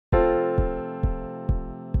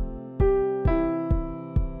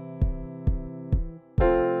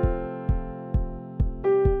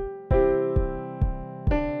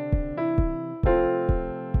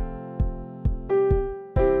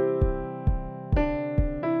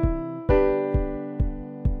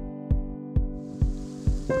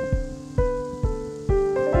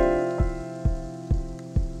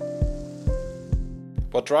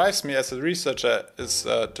drives me as a researcher is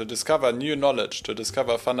to discover new knowledge, to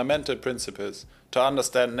discover fundamental principles, to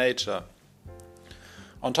understand nature.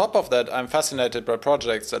 On top of that, I'm fascinated by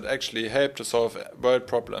projects that actually help to solve world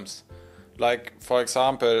problems. Like, for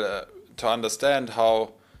example, to understand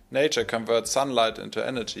how nature converts sunlight into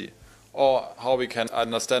energy, or how we can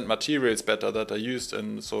understand materials better that are used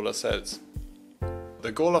in solar cells.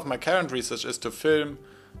 The goal of my current research is to film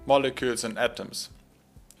molecules and atoms.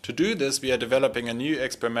 To do this, we are developing a new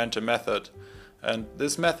experimental method, and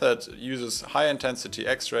this method uses high-intensity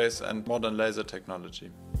X-rays and modern laser technology.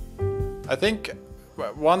 I think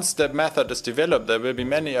once the method is developed, there will be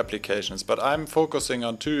many applications, but I'm focusing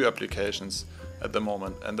on two applications at the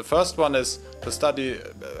moment. And the first one is to study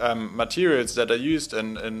materials that are used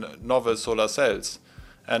in novel solar cells.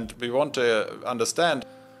 And we want to understand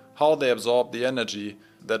how they absorb the energy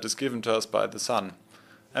that is given to us by the sun.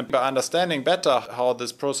 And by understanding better how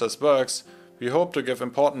this process works, we hope to give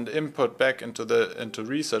important input back into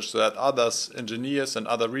research so that others, engineers and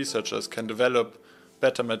other researchers, can develop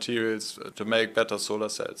better materials to make better solar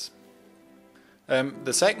cells.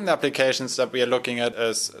 The second applications that we are looking at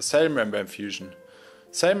is cell membrane fusion.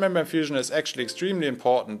 Cell membrane fusion is actually extremely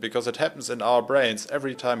important because it happens in our brains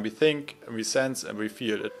every time we think, and we sense and we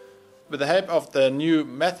feel it. With the help of the new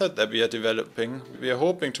method that we are developing, we are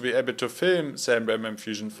hoping to be able to film cell membrane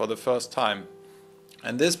fusion for the first time.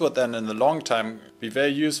 And this would then in the long time be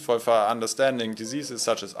very useful for understanding diseases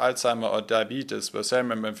such as Alzheimer or diabetes, where cell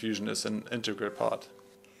membrane fusion is an integral part.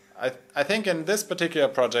 I think in this particular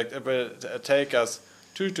project it will take us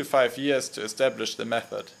 2 to 5 years to establish the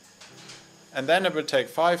method. And then it will take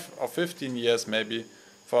 5 or 15 years maybe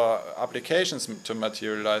for applications to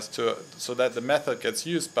materialize so that the method gets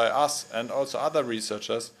used by us and also other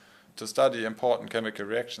researchers to study important chemical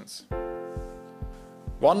reactions.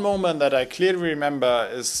 One moment that I clearly remember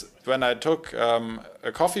is when I took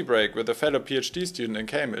a coffee break with a fellow PhD student in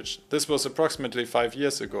Cambridge. This was approximately 5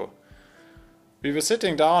 years ago. We were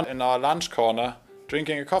sitting down in our lunch corner,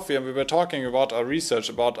 drinking a coffee, and we were talking about our research,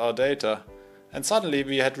 about our data. And suddenly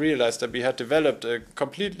we had realized that we had developed a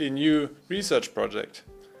completely new research project.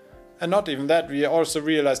 And not even that, we also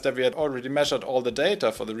realized that we had already measured all the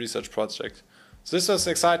data for the research project. So this was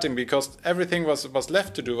exciting because everything was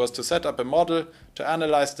left to do was to set up a model, to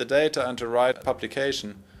analyze the data and to write a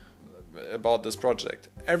publication about this project.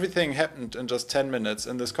 Everything happened in just 10 minutes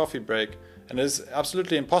in this coffee break, and it is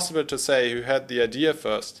absolutely impossible to say who had the idea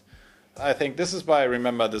first. I think this is why I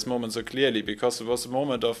remember this moment so clearly, because it was a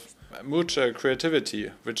moment of mutual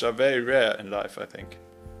creativity, which are very rare in life, I think.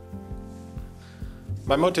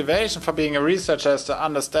 My motivation for being a researcher is to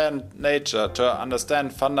understand nature, to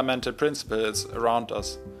understand fundamental principles around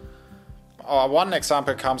us. One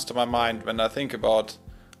example comes to my mind when I think about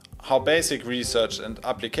how basic research and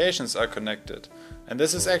applications are connected. And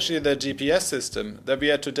this is actually the GPS system that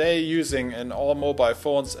we are today using in all mobile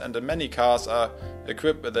phones, and many cars are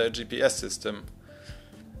equipped with a GPS system.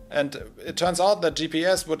 And it turns out that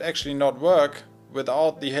GPS would actually not work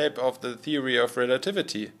without the help of the theory of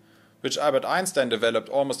relativity, which Albert Einstein developed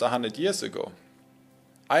almost 100 years ago.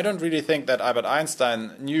 I don't really think that Albert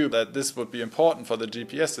Einstein knew that this would be important for the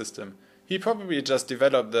GPS system. He probably just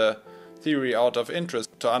developed the theory out of interest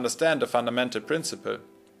to understand the fundamental principle.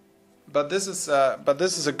 But this is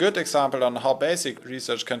a good example on how basic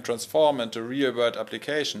research can transform into real-world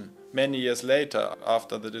application many years later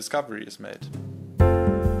after the discovery is made.